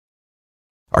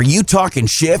Are you talking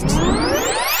shift?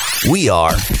 We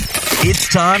are. It's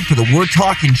time for the We're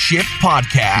Talking Shift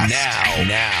podcast.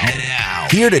 Now.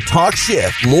 Here to talk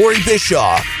shift, Lori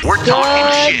Bischoff. We're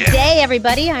talking shift. Good day,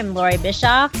 everybody. I'm Lori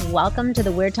Bischoff. Welcome to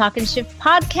the We're Talking Shift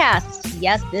podcast.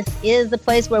 Yes, this is the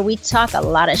place where we talk a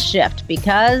lot of shift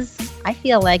because I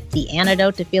feel like the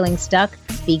antidote to feeling stuck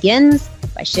begins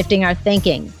by shifting our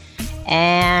thinking.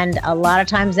 And a lot of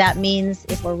times that means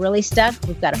if we're really stuck,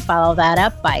 we've got to follow that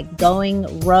up by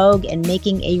going rogue and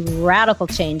making a radical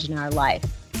change in our life.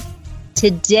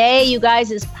 Today, you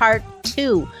guys, is part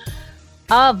 2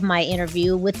 of my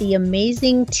interview with the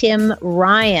amazing Tim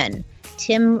Ryan.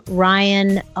 Tim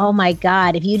Ryan, oh my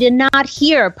God, if you did not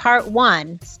hear part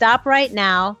 1, stop right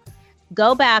now.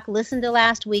 Go back, listen to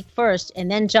last week first, and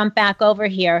then jump back over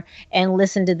here and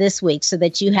listen to this week so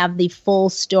that you have the full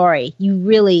story. You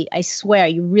really, I swear,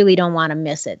 you really don't want to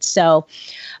miss it. So,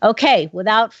 okay,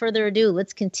 without further ado,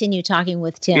 let's continue talking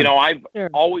with Tim. You know, I've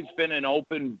always been an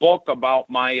open book about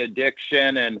my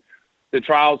addiction and the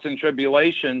trials and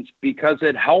tribulations because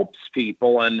it helps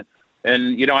people. And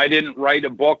you know, I didn't write a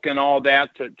book and all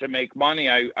that to make money.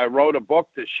 I wrote a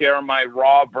book to share my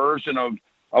raw version of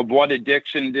what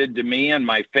addiction did to me and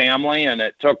my family, and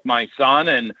it took my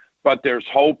son, but there's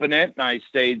hope in it, and I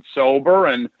stayed sober,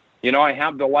 and, you know, I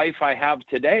have the life I have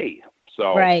today.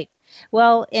 So right.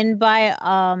 Well, and by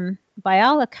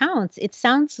all accounts, it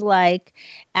sounds like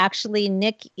actually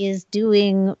Nick is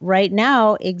doing right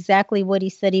now exactly what he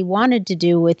said he wanted to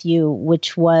do with you,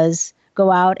 which was go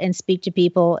out and speak to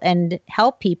people and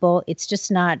help people. It's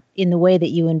just not in the way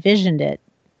that you envisioned it.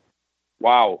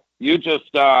 Wow. You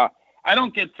just, I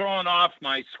don't get thrown off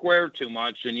my square too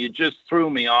much, and you just threw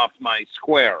me off my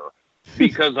square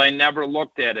because I never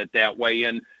looked at it that way.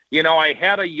 And, you know, I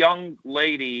had a young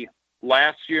lady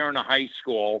last year in a high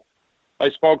school.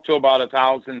 I spoke to about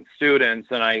 1,000 students,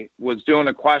 and I was doing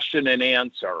a question and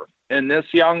answer. And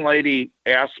this young lady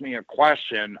asked me a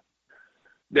question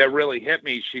that really hit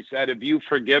me. She said, "Have you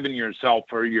forgiven yourself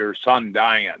for your son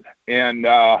dying?" And,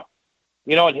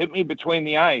 you know, it hit me between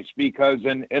the eyes because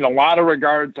in a lot of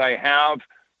regards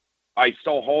I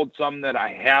still hold some that I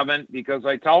haven't, because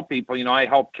I tell people, you know, I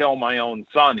helped kill my own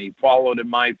son. He followed in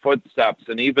my footsteps.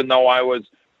 And even though I was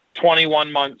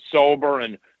 21 months sober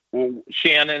and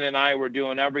Shannon and I were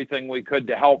doing everything we could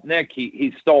to help Nick,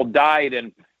 he still died.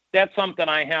 And that's something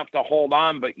I have to hold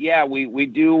on. But yeah, we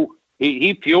do.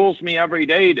 He fuels me every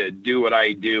day to do what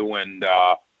I do. And,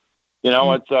 you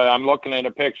know, it's I'm looking at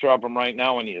a picture of him right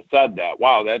now when you said that.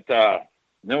 Wow, that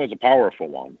was a powerful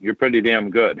one. You're pretty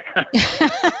damn good.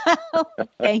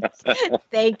 Thanks.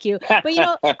 Thank you. But, you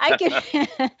know,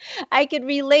 I could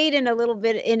relate in a little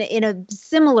bit in a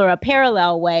similar, a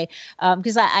parallel way,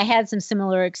 because I had some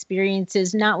similar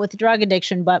experiences, not with drug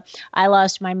addiction, but I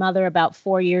lost my mother about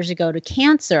 4 years ago to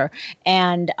cancer.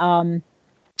 And,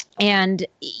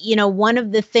 you know, one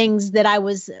of the things that I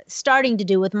was starting to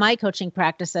do with my coaching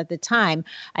practice at the time,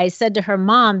 I said to her,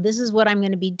 "Mom, this is what I'm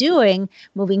going to be doing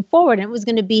moving forward." And it was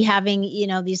going to be having, you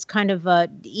know, these kind of,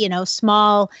 you know,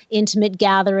 small, intimate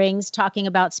gatherings, talking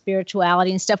about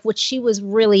spirituality and stuff, which she was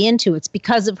really into. It's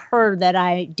because of her that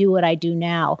I do what I do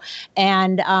now.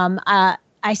 And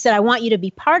I said, "I want you to be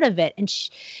part of it." And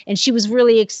she was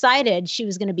really excited. She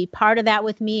was going to be part of that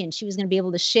with me, and she was going to be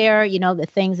able to share, you know, the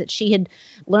things that she had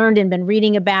learned and been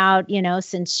reading about, you know,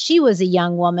 since she was a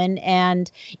young woman,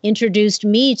 and introduced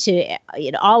me to,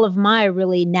 you know, all of my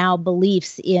really now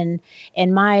beliefs in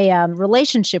my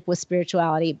relationship with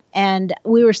spirituality. And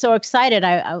we were so excited.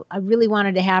 I really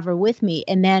wanted to have her with me.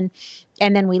 And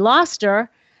then we lost her,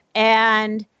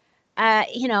 and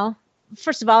you know,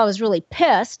 first of all, I was really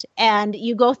pissed. And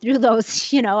you go through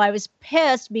those, you know, I was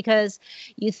pissed because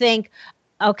you think,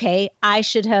 okay, I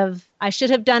should have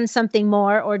done something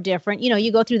more or different. You know, you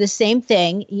go through the same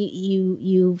thing.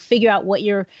 You figure out what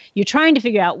you're trying to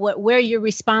figure out where your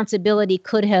responsibility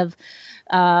could have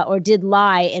or did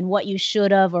lie, and what you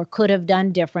should have or could have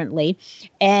done differently.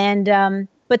 And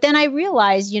but then I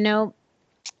realized, you know,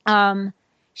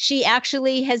 she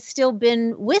actually has still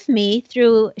been with me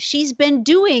she's been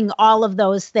doing all of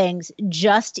those things,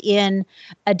 just in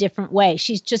a different way.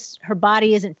 Her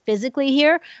body isn't physically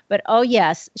here, but oh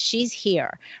yes, she's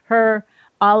here.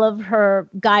 All of her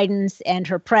guidance and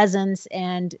her presence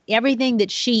and everything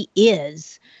that she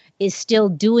is still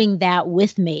doing that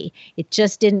with me. It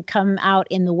just didn't come out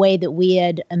in the way that we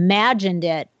had imagined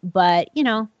it, but you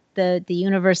know, the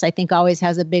universe, I think, always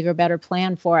has a bigger, better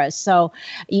plan for us. So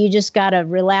you just got to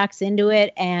relax into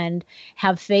it and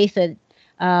have faith that,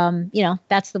 you know,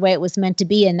 that's the way it was meant to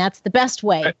be. And that's the best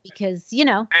way because, you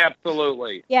know.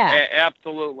 Absolutely. Yeah.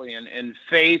 Absolutely. And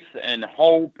faith and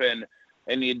hope. And,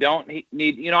 and you don't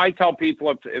need, I tell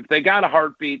people if they got a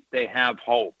heartbeat, they have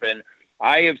hope. And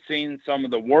I have seen some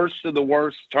of the worst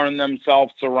turn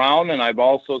themselves around. And I've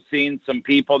also seen some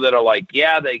people that are like,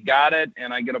 yeah, they got it.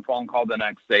 And I get a phone call the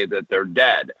next day that they're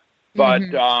dead. But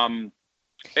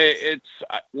it's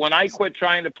when I quit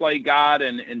trying to play God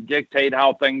and dictate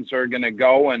how things are going to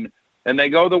go, and they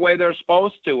go the way they're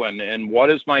supposed to, and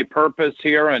what is my purpose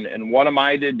here, and what am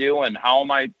I to do, and how am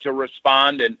I to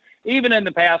respond. And even in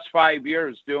the past 5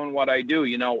 years doing what I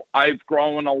do, I've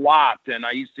grown a lot, and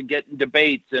I used to get in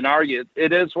debates and argue.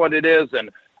 It is what it is,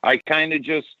 and I kind of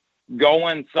just go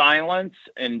in silence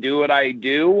and do what I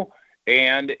do,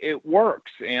 and it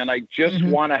works. And I just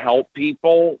want to help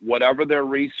people, whatever their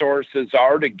resources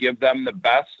are, to give them the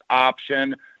best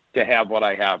option to have what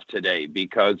I have today.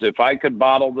 Because if I could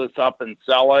bottle this up and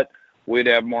sell it, we'd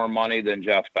have more money than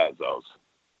Jeff Bezos.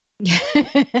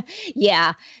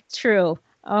 Yeah, true.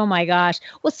 Oh my gosh.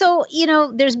 Well, so,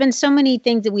 there's been so many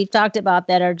things that we've talked about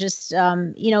that are just,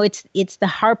 it's the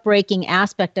heartbreaking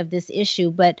aspect of this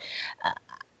issue. But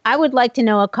I would like to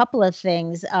know a couple of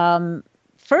things.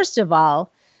 First of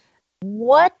all,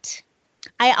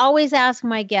 I always ask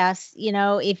my guests,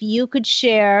 if you could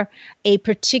share a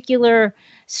particular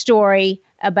story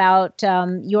about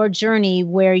your journey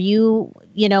where you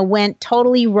went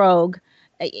totally rogue.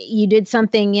 You did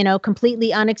something,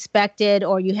 completely unexpected,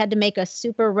 or you had to make a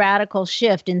super radical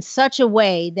shift in such a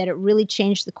way that it really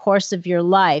changed the course of your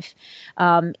life.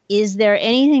 Is there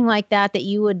anything like that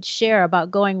you would share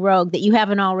about going rogue that you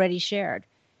haven't already shared?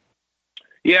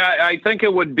 Yeah, I think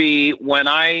it would be when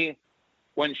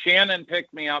Shannon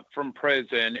picked me up from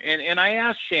prison, and I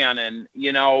asked Shannon,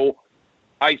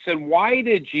 I said, why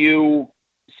did you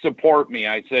support me?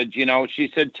 I said,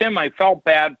 she said, Tim, I felt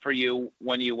bad for you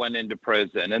when you went into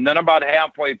prison. And then about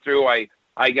halfway through,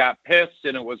 I got pissed,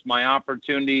 and it was my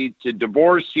opportunity to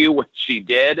divorce you, which she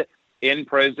did in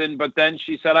prison. But then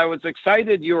she said, I was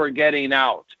excited you were getting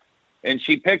out. And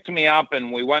she picked me up,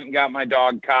 and we went and got my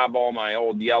dog Cabo, my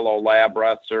old yellow lab,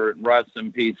 rest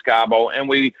in peace, Cabo.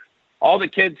 And all the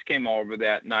kids came over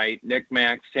that night, Nick,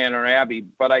 Max, Tanner, Abby.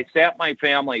 But I sat my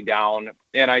family down,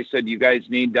 and I said, you guys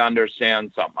need to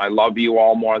understand something. I love you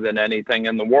all more than anything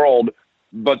in the world.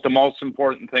 But the most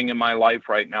important thing in my life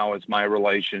right now is my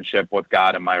relationship with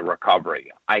God and my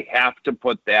recovery. I have to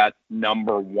put that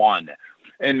number one.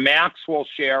 And Max will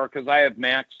share, because I have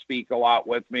Max speak a lot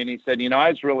with me, and he said, I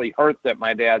was really hurt that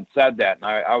my dad said that. And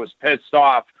I was pissed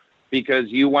off because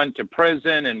you went to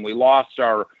prison, and we lost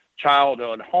our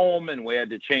childhood home, and we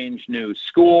had to change new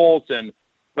schools.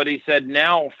 But he said,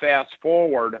 now fast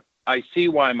forward, I see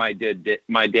why my dad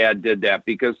did that,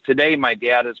 because today my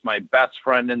dad is my best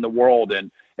friend in the world,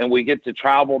 and we get to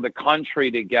travel the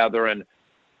country together. And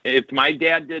if my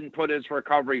dad didn't put his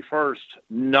recovery first,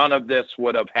 none of this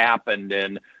would have happened,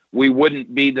 and we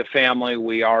wouldn't be the family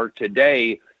we are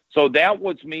today. So that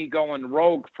was me going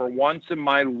rogue for once in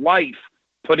my life,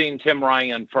 putting Tim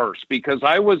Ryan first, because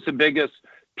I was the biggest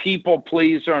people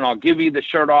pleaser, and I'll give you the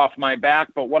shirt off my back.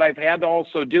 But what I've had to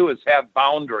also do is have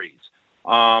boundaries.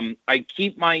 I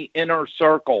keep my inner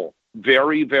circle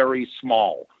very, very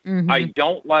small. I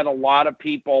don't let a lot of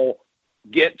people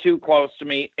get too close to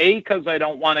me, because I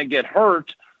don't want to get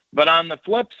hurt. But on the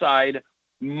flip side,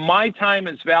 my time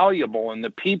is valuable, and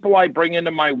the people I bring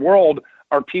into my world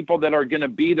are people that are going to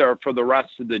be there for the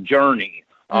rest of the journey.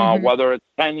 Whether it's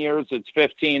 10 years, it's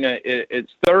 15,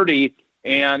 it's 30.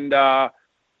 And, I've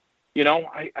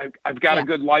got a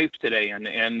good life today,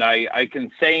 and I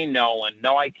can say no, and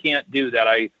no, I can't do that.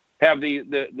 I have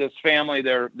this family,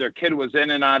 their kid was in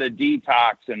and out of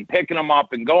detox, and picking them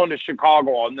up and going to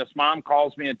Chicago. And this mom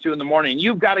calls me at 2 a.m.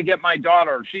 You've got to get my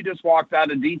daughter. She just walked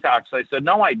out of detox. I said,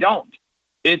 no, I don't.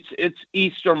 It's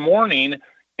Easter morning,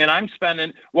 and I'm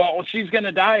spending, she's going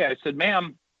to die. I said,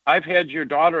 ma'am, I've had your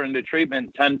daughter into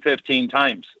treatment 10, 15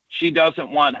 times. She doesn't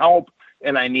want help,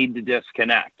 and I need to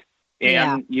disconnect.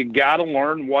 And you got to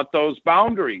learn what those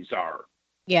boundaries are.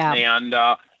 Yeah. And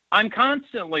I'm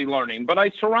constantly learning, but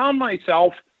I surround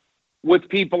myself with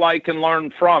people I can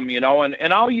learn from,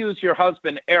 and I'll use your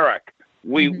husband, Eric.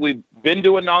 We've been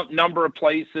to a number of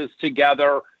places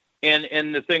together.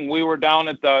 And the thing, we were down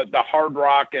at the Hard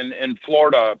Rock in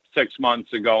Florida 6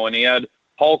 months ago, and he had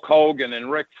Hulk Hogan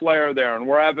and Ric Flair there, and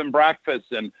we're having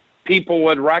breakfast, and people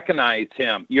would recognize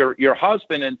him, your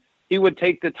husband, and he would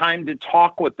take the time to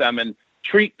talk with them and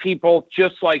treat people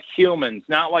just like humans,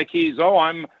 not like he's,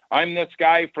 I'm this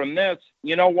guy from this.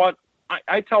 You know what?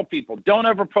 I tell people, don't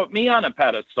ever put me on a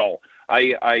pedestal.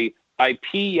 I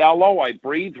pee yellow. I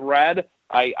breathe red.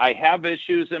 I have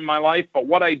issues in my life. But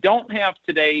what I don't have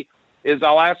today is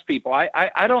I'll ask people,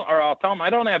 I'll tell them I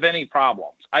don't have any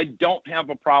problems. I don't have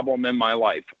a problem in my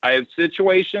life. I have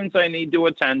situations I need to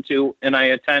attend to, and I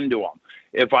attend to them.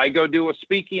 If I go do a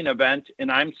speaking event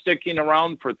and I'm sticking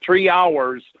around for 3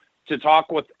 hours to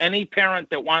talk with any parent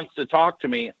that wants to talk to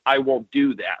me, I will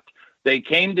do that. They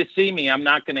came to see me. I'm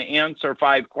not going to answer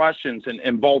 5 questions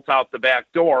and bolt out the back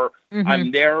door. Mm-hmm.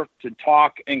 I'm there to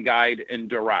talk and guide and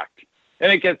direct.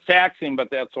 And it gets taxing, but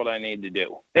that's what I need to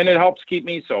do. And it helps keep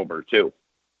me sober too.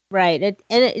 Right.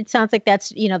 It sounds like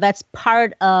that's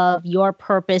part of your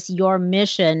purpose, your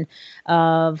mission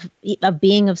of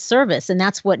being of service. And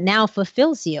that's what now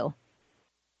fulfills you.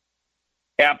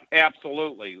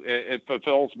 Absolutely. It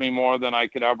fulfills me more than I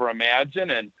could ever imagine.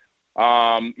 And,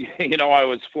 I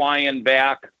was flying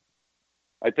back,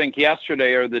 I think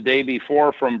yesterday or the day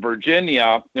before from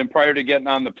Virginia. And prior to getting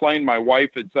on the plane, my wife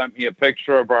had sent me a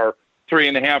picture of our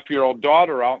 3.5-year-old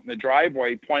daughter out in the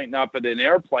driveway pointing up at an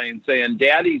airplane saying,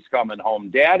 "Daddy's coming home,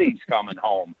 Daddy's coming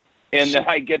home." And then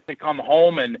I get to come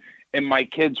home and my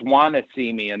kids want to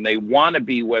see me and they want to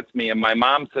be with me. And my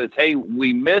mom says, "Hey,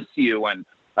 we miss you." And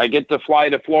I get to fly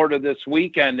to Florida this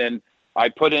weekend, and I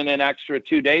put in an extra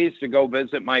 2 days to go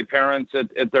visit my parents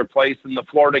at their place in the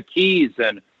Florida Keys.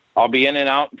 And I'll be in and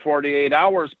out in 48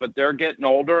 hours, but they're getting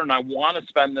older and I want to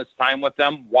spend this time with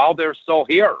them while they're still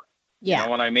here. Yeah. You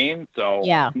know what I mean? So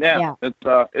yeah.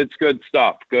 It's good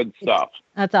stuff. Good stuff.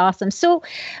 That's awesome. So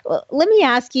let me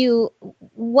ask you,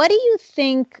 what do you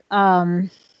think,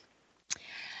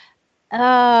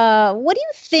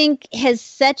 has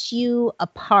set you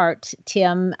apart,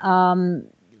 Tim,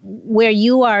 where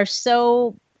you are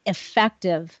so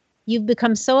effective? You've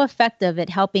become so effective at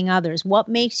helping others. What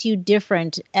makes you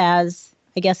different as,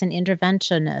 I guess, an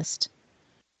interventionist?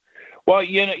 Well,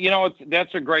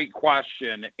 that's a great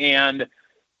question. And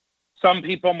some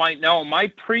people might know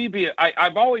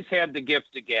I've always had the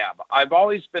gift of gab. I've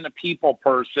always been a people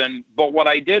person. But what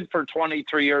I did for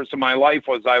 23 years of my life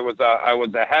was I was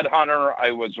a headhunter.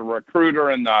 I was a recruiter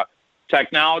in the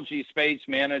technology space,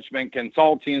 management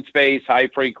consulting space, high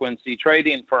frequency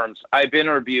trading firms. I've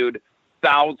interviewed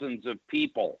thousands of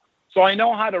people. So I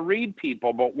know how to read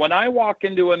people. But when I walk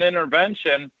into an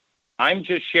intervention, I'm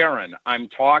just sharing. I'm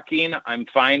talking. I'm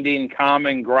finding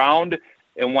common ground.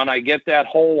 And when I get that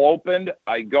hole opened,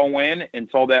 I go in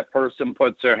until that person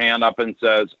puts their hand up and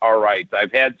says, "All right."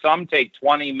 I've had some take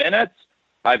 20 minutes.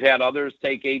 I've had others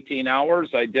take 18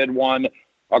 hours. I did one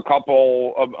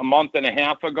a month and a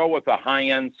half ago with a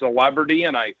high-end celebrity,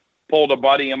 and I pulled a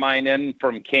buddy of mine in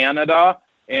from Canada,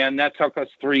 and that took us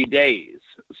 3 days.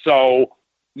 So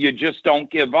you just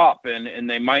don't give up, and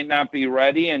they might not be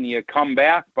ready, and you come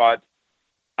back, but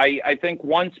I think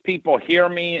once people hear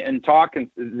me and talk,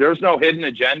 and there's no hidden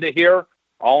agenda here.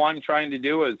 All I'm trying to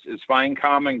do is find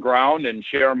common ground and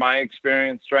share my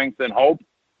experience, strength, and hope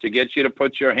to get you to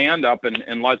put your hand up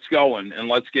and let's go and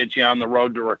let's get you on the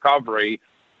road to recovery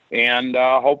and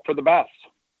hope for the best.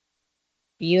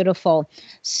 Beautiful.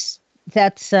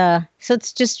 That's so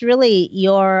it's just really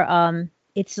your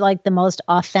it's like the most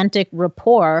authentic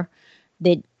rapport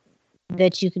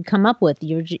that you could come up with.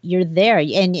 You're there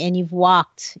and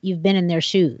you've been in their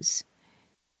shoes.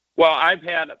 Well, I've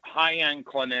had high-end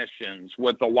clinicians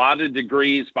with a lot of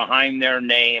degrees behind their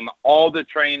name, all the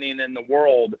training in the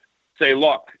world, say,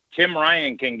 "Look, Tim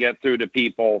Ryan can get through to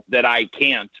people that I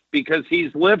can't because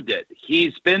he's lived it.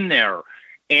 He's been there.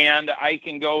 And I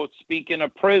can go speak in a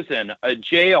prison, a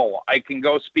jail. I can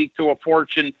go speak to a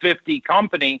Fortune 50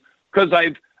 company because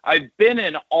I've been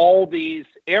in all these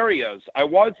areas. I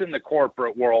was in the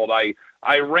corporate world.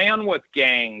 I ran with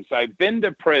gangs. I've been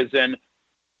to prison.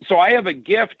 So I have a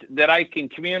gift that I can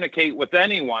communicate with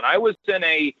anyone. I was in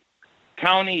a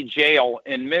county jail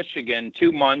in Michigan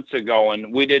 2 months ago,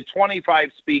 and we did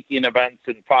 25 speaking events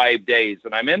in 5 days.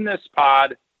 And I'm in this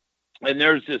pod, and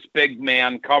there's this big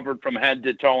man covered from head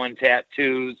to toe in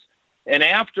tattoos. And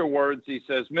afterwards, he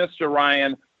says, "Mr.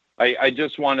 Ryan, I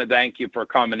just want to thank you for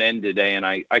coming in today." And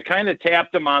I kind of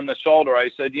tapped him on the shoulder. I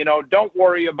said, "Don't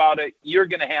worry about it. You're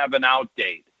going to have an out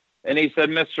date." And he said,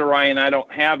 "Mr. Ryan, I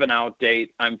don't have an out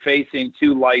date. I'm facing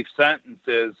 2 life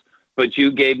sentences, but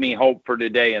you gave me hope for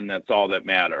today, and that's all that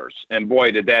matters." And boy,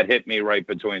 did that hit me right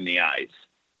between the eyes.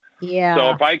 Yeah.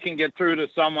 So if I can get through to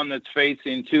someone that's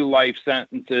facing 2 life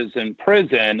sentences in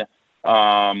prison,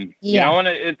 and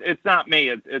it's not me.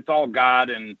 It's all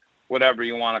God and whatever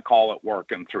you want to call it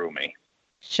working through me.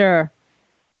 Sure.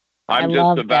 I'm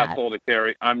just a vessel to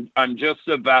carry. I'm just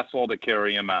a vessel to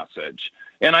carry a message.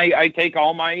 And I take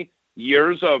all my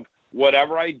years of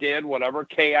whatever I did, whatever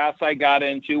chaos I got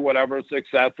into, whatever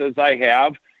successes I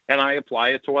have, and I apply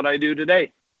it to what I do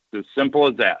today. It's as simple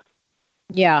as that.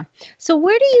 Yeah. So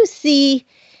where do you see,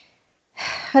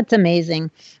 that's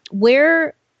amazing.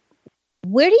 Where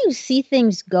do you see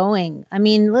things going? I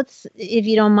mean, if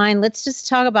you don't mind, let's just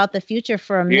talk about the future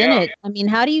for a minute. I mean,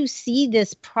 how do you see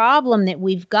this problem that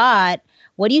we've got?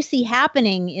 What do you see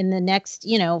happening in the next,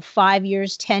 5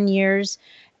 years, 10 years?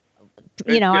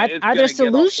 Are there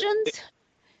solutions?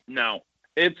 No,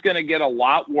 it's going to get a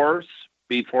lot worse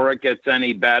before it gets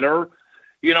any better.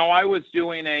 I was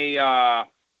doing a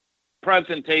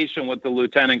presentation with the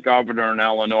lieutenant governor in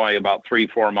Illinois about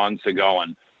 3-4 months ago,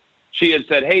 and she had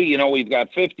said, hey, we've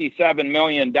got $57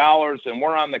 million and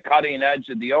we're on the cutting edge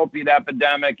of the opiate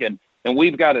epidemic, and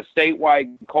we've got a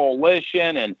statewide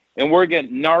coalition, and we're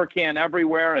getting Narcan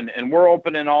everywhere, and we're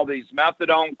opening all these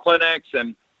methadone clinics.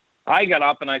 And I got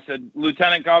up and I said,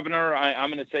 Lieutenant Governor,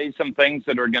 I'm going to say some things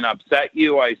that are going to upset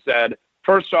you. I said,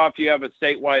 first off, you have a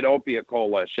statewide opiate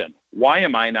coalition. Why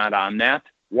am I not on that?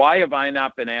 Why have I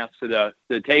not been asked to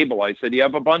the table? I said, you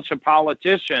have a bunch of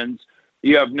politicians.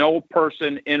 You have no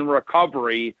person in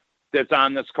recovery that's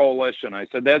on this coalition. I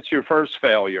said, that's your first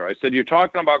failure. I said, you're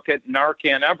talking about getting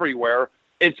Narcan everywhere.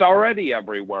 It's already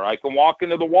everywhere. I can walk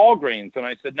into the Walgreens. And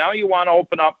I said, now you want to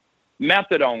open up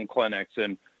methadone clinics.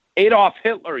 And Adolf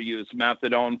Hitler used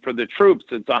methadone for the troops.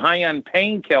 It's a high-end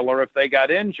painkiller. If they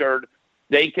got injured,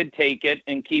 they could take it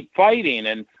and keep fighting.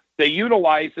 And they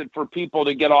utilize it for people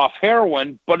to get off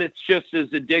heroin, but it's just as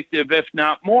addictive, if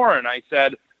not more. And I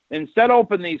said, instead of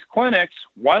open these clinics,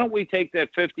 why don't we take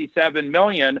that $57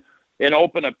 million and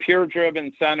open a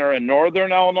peer-driven center in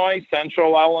Northern Illinois,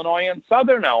 Central Illinois, and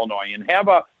Southern Illinois, and have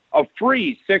a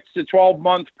free 6 to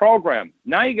 12-month program?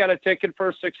 Now you got a ticket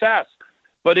for success.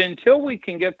 But until we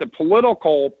can get the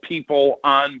political people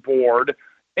on board,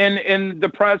 and the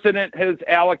president has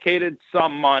allocated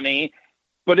some money,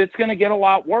 but it's going to get a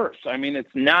lot worse. I mean,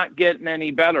 it's not getting any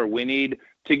better. We need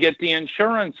to get the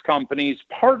insurance companies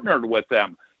partnered with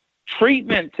them.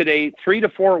 Treatment today, 3 to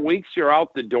 4 weeks, you're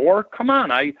out the door. Come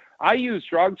on, I use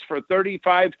drugs for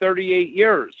 35, 38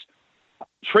 years.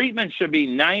 Treatment should be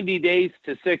 90 days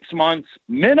to 6 months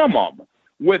minimum,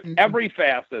 with every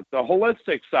facet, the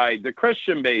holistic side, the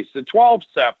Christian base, the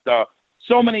 12-step,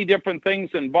 so many different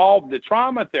things involved, the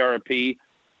trauma therapy,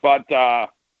 but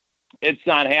it's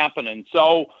not happening.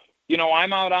 So,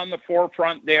 I'm out on the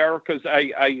forefront there because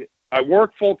I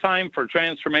work full-time for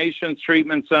Transformations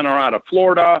Treatment Center out of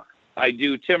Florida. I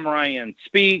do Tim Ryan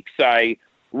Speaks. I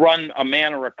run a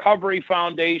Mana Recovery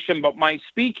Foundation, but my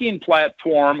speaking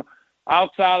platform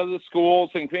outside of the schools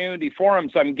and community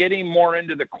forums, I'm getting more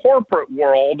into the corporate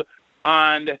world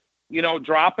on,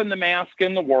 dropping the mask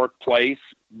in the workplace,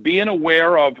 being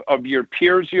aware of your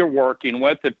peers you're working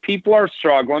with. If people are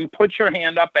struggling, put your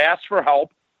hand up, ask for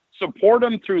help, support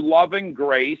them through love and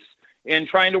grace, and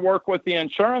trying to work with the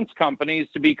insurance companies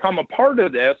to become a part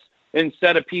of this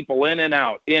instead of people in and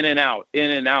out,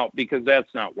 because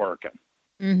that's not working.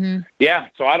 Mm-hmm. Yeah,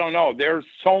 so I don't know. There's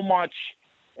so much,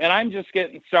 and I'm just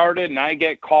getting started, and I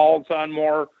get calls on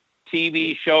more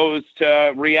TV shows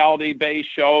to reality-based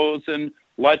shows, and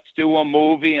let's do a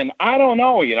movie. And I don't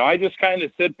know, I just kind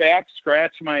of sit back,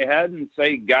 scratch my head, and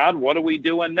say, God, what are we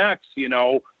doing next?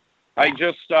 I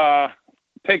just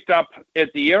picked up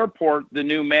at the airport the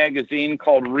new magazine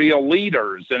called Real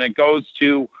Leaders, and it goes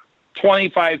to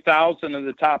 25,000 of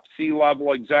the top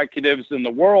C-level executives in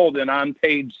the world. And on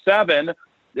page 7,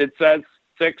 it says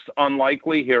 6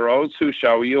 unlikely heroes who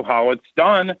show you how it's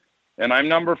done. And I'm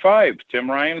number 5, Tim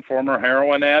Ryan, former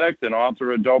heroin addict and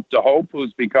author of Dope to Hope,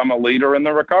 who's become a leader in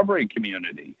the recovery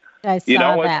community. I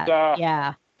saw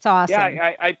that. It's awesome.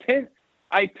 Yeah,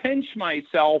 I pinch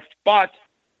myself, but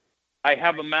I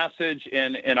have a message,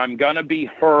 and I'm going to be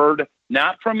heard,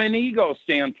 not from an ego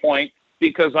standpoint,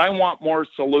 because I want more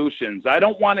solutions. I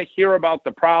don't want to hear about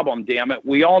the problem, damn it.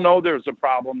 We all know there's a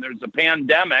problem. There's a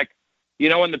pandemic.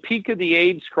 In the peak of the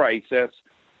AIDS crisis,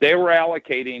 they were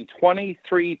allocating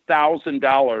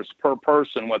 $23,000 per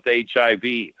person with HIV.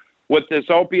 With this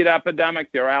opiate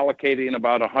epidemic, they're allocating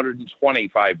about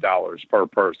 $125 per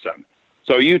person.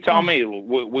 So you tell me,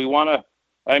 we want to,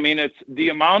 it's the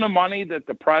amount of money that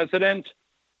the president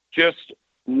just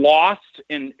lost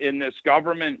in this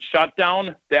government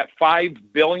shutdown, that $5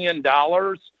 billion.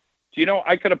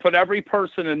 I could have put every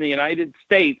person in the United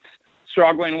States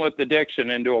struggling with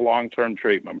addiction into a long-term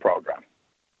treatment program.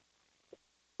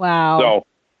 Wow. So,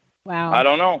 wow. I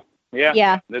don't know.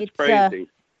 Yeah. It's crazy.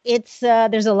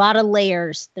 There's a lot of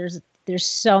layers. There's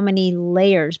so many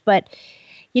layers, but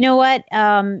you know what?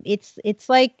 It's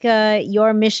like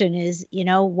your mission is,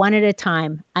 one at a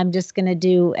time. I'm just going to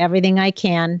do everything I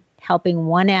can, helping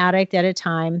one addict at a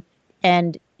time.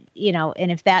 And,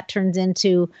 and if that turns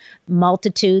into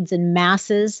multitudes and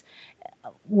masses,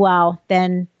 well,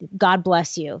 then God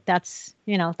bless you. That's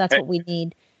what we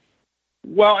need.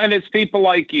 Well, and it's people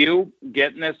like you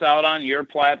getting this out on your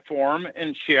platform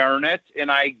and sharing it.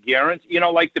 And I guarantee,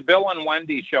 like the Bill and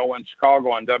Wendy show in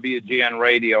Chicago on WGN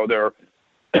Radio, they're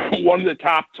one of the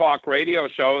top talk radio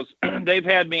shows. They've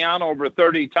had me on over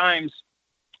 30 times.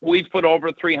 We've put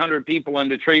over 300 people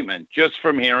into treatment just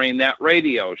from hearing that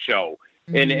radio show.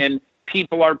 Mm-hmm. And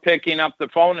people are picking up the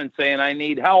phone and saying, I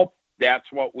need help.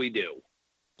 That's what we do.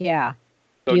 Yeah.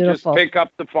 So beautiful. Just pick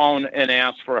up the phone and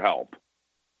ask for help.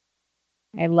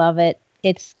 I love it.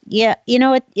 It's, yeah,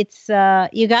 it's,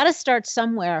 you got to start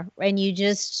somewhere. And you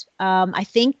just, I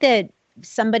think that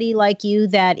somebody like you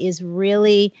that is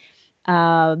really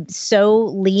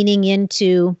so leaning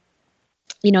into,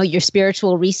 your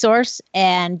spiritual resource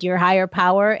and your higher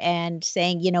power and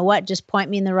saying, you know what, just point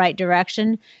me in the right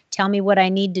direction. Tell me what I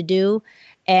need to do.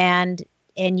 And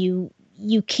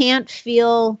you can't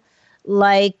feel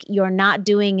like you're not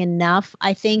doing enough.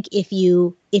 I think if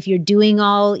you're doing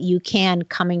all you can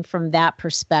coming from that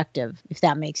perspective, if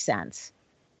that makes sense.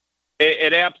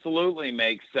 It absolutely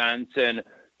makes sense. And,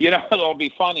 it'll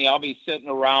be funny. I'll be sitting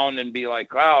around and be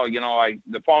like, wow,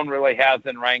 the phone really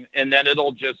hasn't rang. And then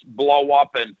it'll just blow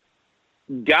up. And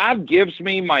God gives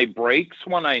me my breaks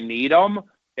when I need them.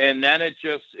 And then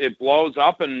it blows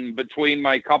up. And between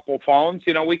my couple phones,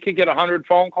 we could get 100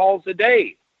 phone calls a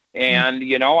day. And,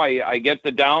 I get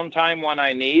the downtime when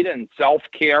I need, and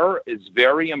self-care is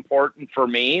very important for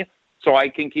me so I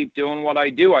can keep doing what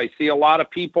I do. I see a lot of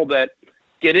people that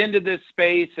get into this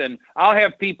space, and I'll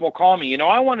have people call me,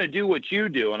 I want to do what you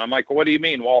do. And I'm like, well, what do you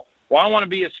mean? Well, I want to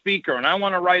be a speaker, and I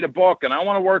want to write a book, and I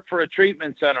want to work for a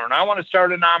treatment center, and I want to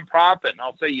start a nonprofit. And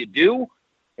I'll say, you do?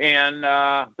 And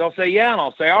they'll say, yeah. And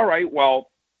I'll say, all right, well,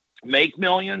 make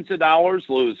millions of dollars,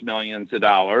 lose millions of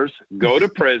dollars, go to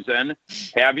prison,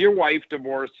 have your wife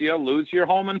divorce you, lose your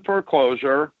home in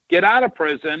foreclosure, get out of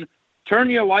prison, turn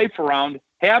your life around,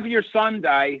 have your son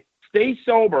die, stay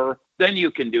sober, then you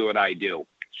can do what I do.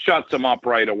 Shuts them up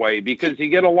right away, because you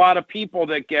get a lot of people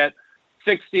that get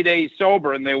 60 days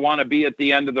sober and they want to be at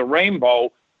the end of the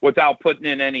rainbow without putting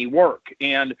in any work.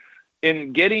 And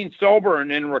in getting sober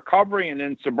and in recovery and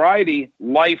in sobriety,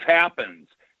 life happens.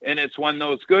 And it's when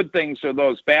those good things or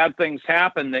those bad things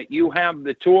happen that you have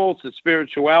the tools, the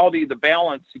spirituality, the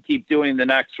balance to keep doing the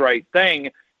next right thing,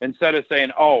 instead of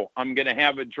saying, oh, I'm going to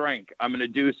have a drink, I'm going to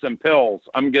do some pills,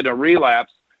 I'm going to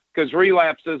relapse, because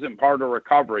relapse isn't part of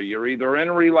recovery. You're either in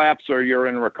relapse or you're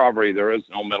in recovery. There is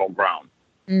no middle ground.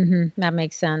 Mm-hmm. That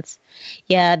makes sense.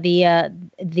 Yeah,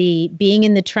 the being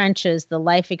in the trenches, the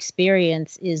life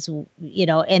experience is,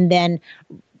 and then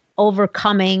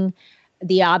overcoming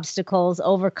the obstacles,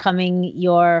 overcoming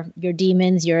your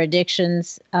demons, your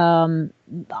addictions, all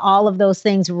of those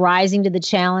things, rising to the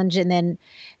challenge. And then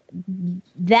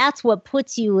that's what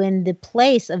puts you in the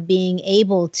place of being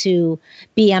able to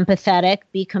be empathetic,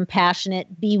 be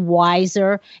compassionate, be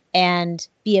wiser, and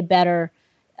be a better,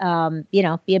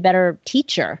 be a better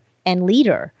teacher and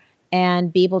leader,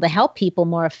 and be able to help people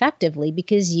more effectively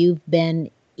because you've been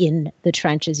in the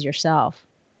trenches yourself.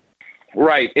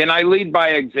 Right. And I lead by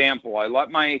example. I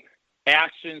let my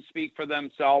actions speak for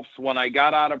themselves. When I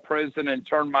got out of prison and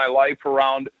turned my life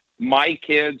around, my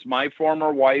kids, my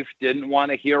former wife didn't want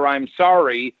to hear I'm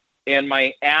sorry, and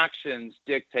my actions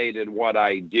dictated what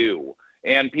I do.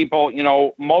 And people,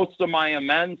 most of my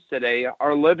amends today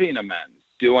are living amends,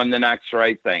 doing the next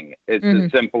right thing. It's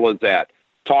as simple as that.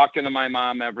 Talking to my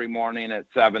mom every morning at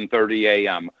 7:30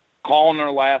 a.m., calling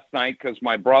her last night because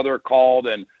my brother called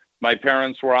and my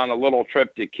parents were on a little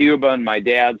trip to Cuba and my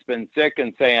dad's been sick,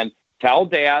 and saying, tell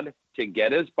Dad to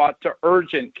get his butt to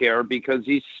urgent care because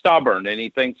he's stubborn and he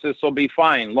thinks this will be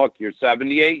fine. Look, you're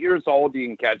 78 years old. You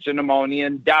can catch a pneumonia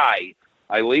and die.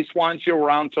 I at least want you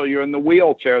around till you're in the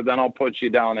wheelchair. Then I'll put you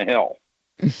down a hill.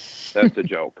 That's a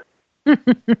joke.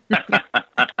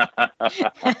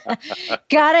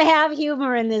 Gotta have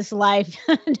humor in this life,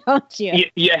 don't you?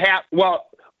 You have. Well,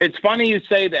 it's funny you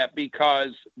say that,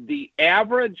 because the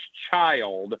average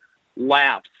child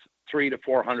laughs 300 to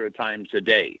 400 times a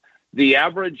day. The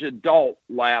average adult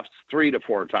laughs 3 to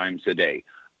 4 times a day.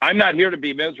 I'm not here to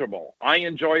be miserable. I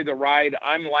enjoy the ride.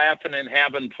 I'm laughing and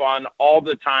having fun all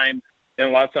the time,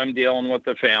 unless I'm dealing with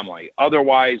the family.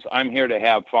 Otherwise, I'm here to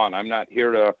have fun. I'm not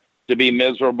here to be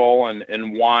miserable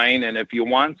and whine. And if you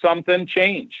want something,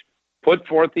 change. Put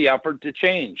forth the effort to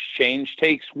change. Change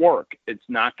takes work. It's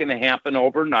not going to happen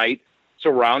overnight.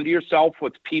 Surround yourself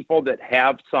with people that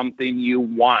have something you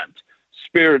want,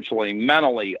 spiritually,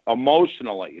 mentally,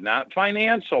 emotionally, not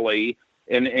financially,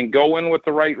 and go in with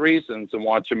the right reasons and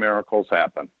watch your miracles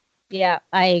happen. Yeah,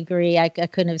 I agree. I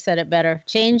couldn't have said it better.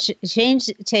 Change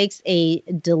takes a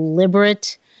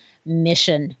deliberate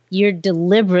mission. You're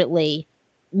deliberately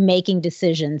making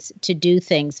decisions to do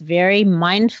things very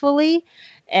mindfully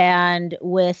and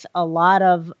with a lot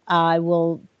of I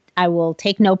will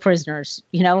take no prisoners.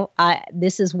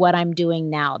 This is what I'm doing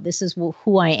now. This is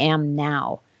who I am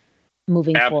now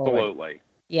moving forward. Absolutely.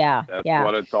 Yeah. That's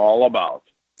what it's all about.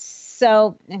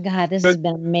 So, God, this has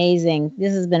been amazing.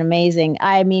 This has been amazing.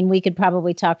 I mean, we could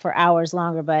probably talk for hours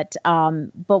longer, but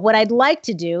what I'd like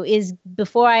to do is,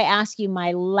 before I ask you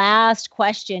my last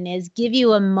question, is give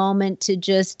you a moment to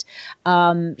just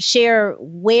share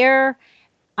where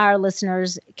our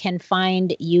listeners can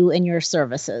find you and your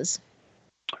services.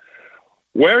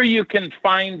 Where you can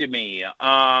find me,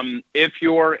 if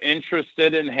you're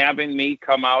interested in having me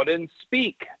come out and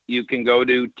speak, you can go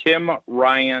to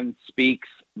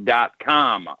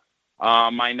timryanspeaks.com.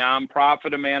 My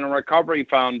nonprofit, Amana Recovery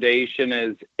Foundation,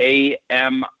 is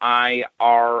AMIRF.org.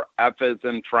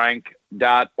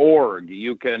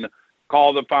 You can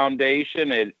call the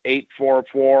foundation at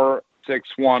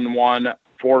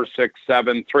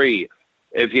 844-611-4673.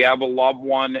 If you have a loved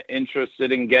one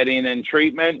interested in getting in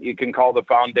treatment, you can call the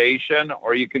foundation,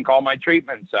 or you can call my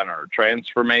treatment center,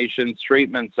 Transformations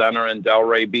Treatment Center in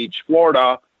Delray Beach,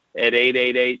 Florida, at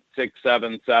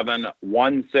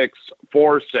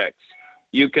 888-677-1646.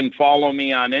 You can follow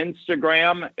me on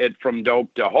Instagram at From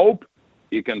Dope to Hope.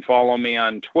 You can follow me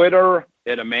on Twitter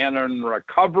at Amana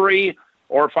Recovery,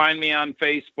 or find me on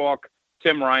Facebook,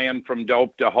 Tim Ryan From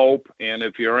Dope to Hope. And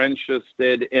if you're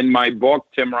interested in my book,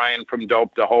 Tim Ryan From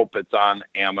Dope to Hope, it's on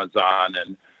Amazon,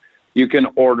 and you can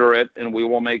order it, and we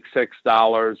will make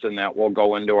 $6, and that will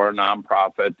go into our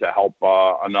nonprofit to help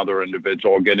another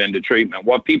individual get into treatment.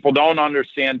 What people don't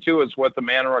understand, too, is with the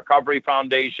Amana Recovery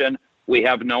Foundation, we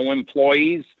have no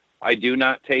employees. I do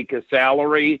not take a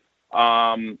salary.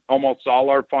 Almost all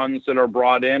our funds that are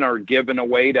brought in are given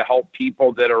away to help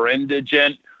people that are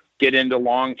indigent get into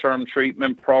long-term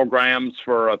treatment programs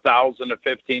for $1,000 to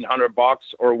 $1,500,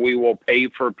 or we will pay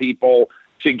for people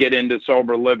to get into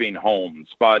sober living homes.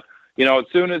 But, as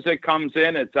soon as it comes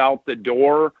in, it's out the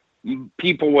door.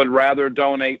 People would rather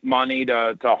donate money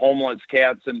to homeless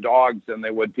cats and dogs than they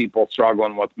would people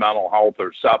struggling with mental health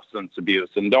or substance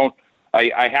abuse. And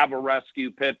I have a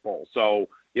rescue pit bull, so,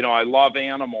 I love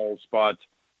animals, but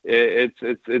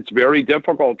it's very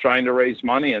difficult trying to raise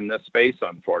money in this space,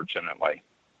 unfortunately.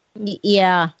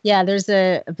 Yeah. There's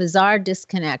a bizarre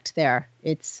disconnect there.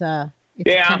 It's kind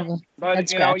of a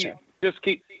but you just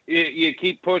keep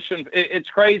pushing. It's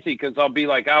crazy because I'll be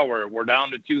like, we're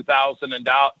down to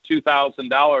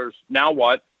 $2,000. Now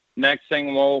what? Next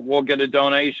thing we'll get a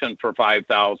donation for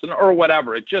 $5,000 or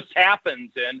whatever. It just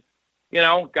happens, and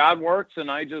God works, and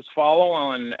I just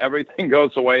follow, and everything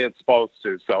goes the way it's supposed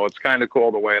to. So it's kind of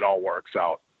cool the way it all works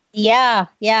out. Yeah.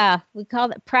 We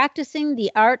call it practicing the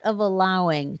art of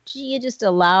allowing. You just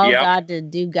allow God to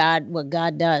do what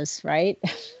God does, right?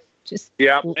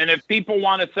 And if people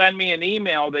want to send me an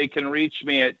email, they can reach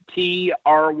me at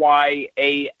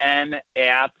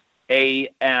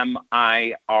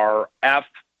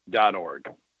tryan@amirf.org.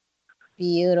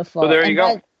 Beautiful. So there you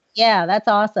go. Yeah, that's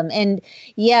awesome. And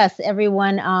yes,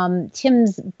 everyone,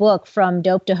 Tim's book, From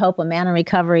Dope to Hope, Amana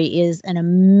Recovery, is an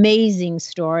amazing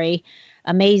story.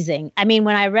 Amazing. I mean,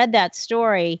 when I read that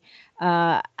story,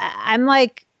 I'm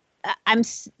like,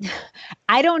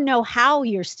 I don't know how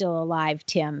you're still alive,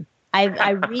 Tim. I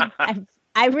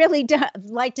really do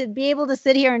like to be able to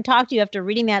sit here and talk to you after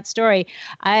reading that story.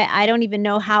 I don't even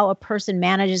know how a person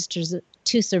manages to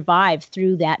survive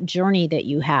through that journey that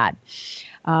you had.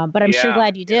 But I'm sure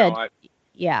glad you did.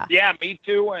 Yeah, me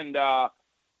too. And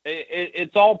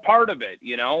it's all part of it,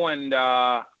 and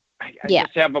I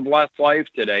just have a blessed life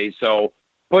today. So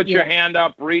put your hand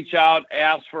up, reach out,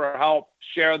 ask for help,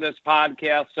 share this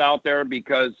podcast out there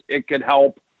because it could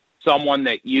help someone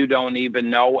that you don't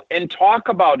even know, and talk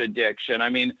about addiction. I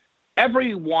mean,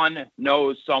 everyone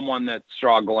knows someone that's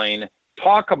struggling.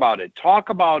 Talk about it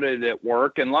at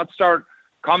work, and let's start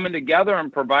coming together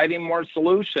and providing more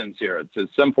solutions here. It's as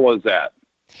simple as that.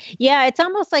 Yeah, it's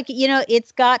almost like,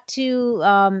 it's got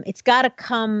to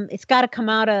come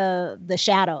out of the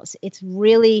shadows. It's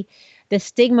really the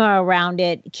stigma around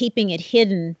it, keeping it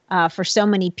hidden for so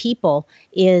many people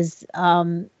is,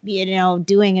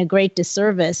 doing a great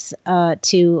disservice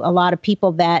to a lot of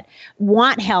people that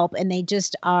want help, and they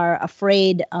just are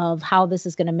afraid of how this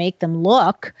is going to make them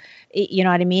look. You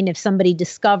know what I mean? If somebody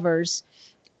discovers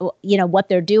what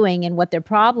they're doing and what their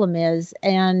problem is.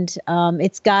 And you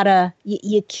gotta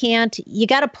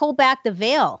pull back the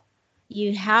veil.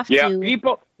 You have to.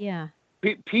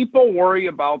 people worry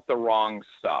about the wrong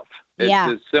stuff. It's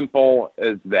as simple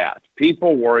as that.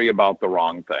 People worry about the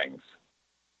wrong things.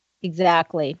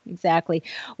 Exactly.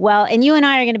 Well, and you and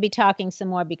I are going to be talking some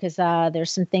more because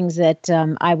there's some things that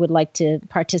I would like to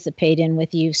participate in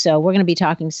with you. So we're going to be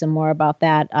talking some more about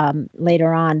that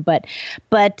later on. But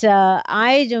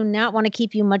I do not want to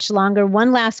keep you much longer.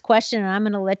 One last question, and I'm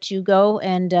going to let you go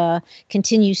and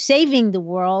continue saving the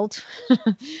world.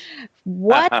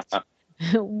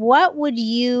 What would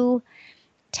you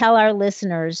tell our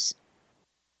listeners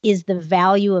is the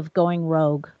value of going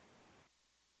rogue?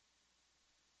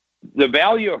 The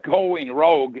value of going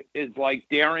rogue is like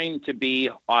daring to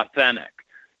be authentic.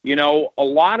 You know, a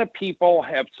lot of people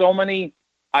have so many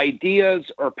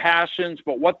ideas or passions,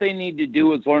 but what they need to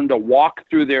do is learn to walk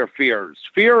through their fears.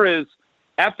 Fear is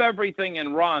F everything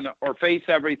and run, or face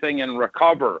everything and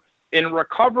recover. In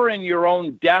recovering your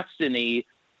own destiny,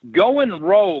 going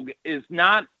rogue is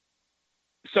not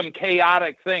some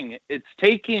chaotic thing. It's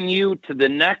taking you to the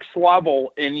next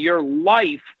level in your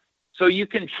life so you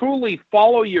can truly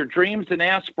follow your dreams and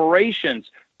aspirations.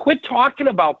 Quit talking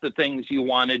about the things you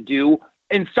want to do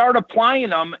and start applying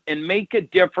them and make a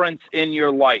difference in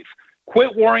your life.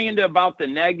 Quit worrying about the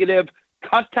negative.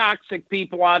 Cut toxic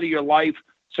people out of your life.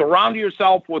 Surround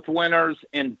yourself with winners,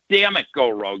 and damn it, go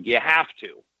rogue. You have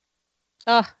to.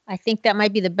 Oh, I think that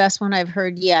might be the best one I've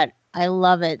heard yet. I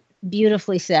love it.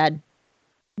 Beautifully said.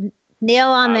 Nail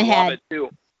on the head. I love it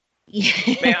too.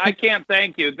 Man, I can't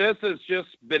thank you. This has just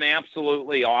been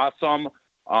absolutely awesome.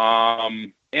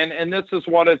 And this is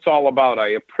what it's all about.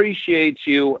 I appreciate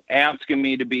you asking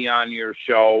me to be on your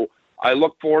show. I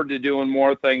look forward to doing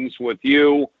more things with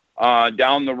you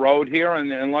down the road here,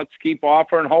 and let's keep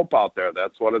offering hope out there.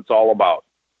 That's what it's all about.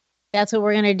 That's what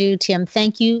we're going to do, Tim.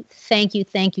 Thank you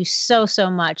so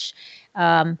much.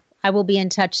 I will be in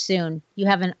touch soon. You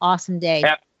have an awesome day.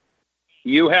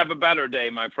 You have a better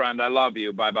day, my friend. I love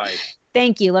you. Bye-bye.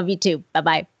 Thank you. Love you too.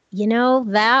 Bye-bye. You know,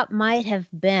 that might have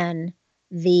been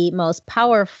the most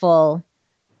powerful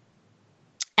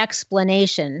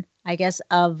explanation, I guess,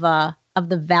 of the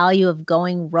value of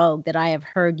going rogue that I have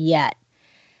heard yet.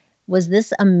 Was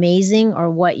this amazing or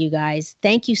what, you guys?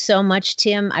 Thank you so much,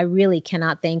 Tim. I really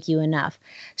cannot thank you enough.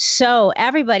 So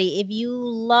everybody, if you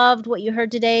loved what you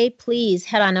heard today, please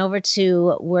head on over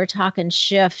to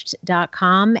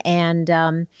we'retalkingshift.com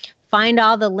and find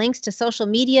all the links to social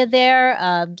media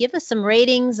there. Give us some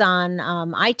ratings on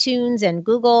iTunes and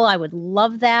Google. I would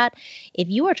love that. If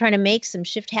you are trying to make some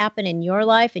shift happen in your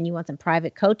life and you want some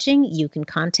private coaching, you can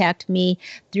contact me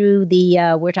through the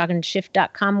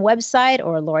we'retalkingshift.com website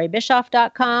or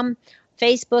lauriebischoff.com,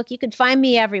 Facebook. You can find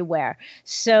me everywhere.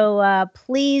 So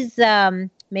please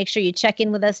make sure you check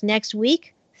in with us next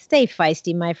week. Stay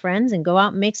feisty, my friends, and go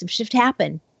out and make some shift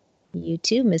happen. You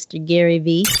too, Mr. Gary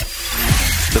V.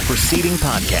 The preceding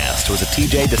podcast was a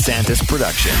TJ DeSantis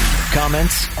production.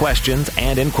 Comments, questions,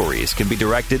 and inquiries can be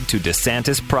directed to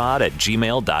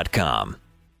DeSantisProd@gmail.com.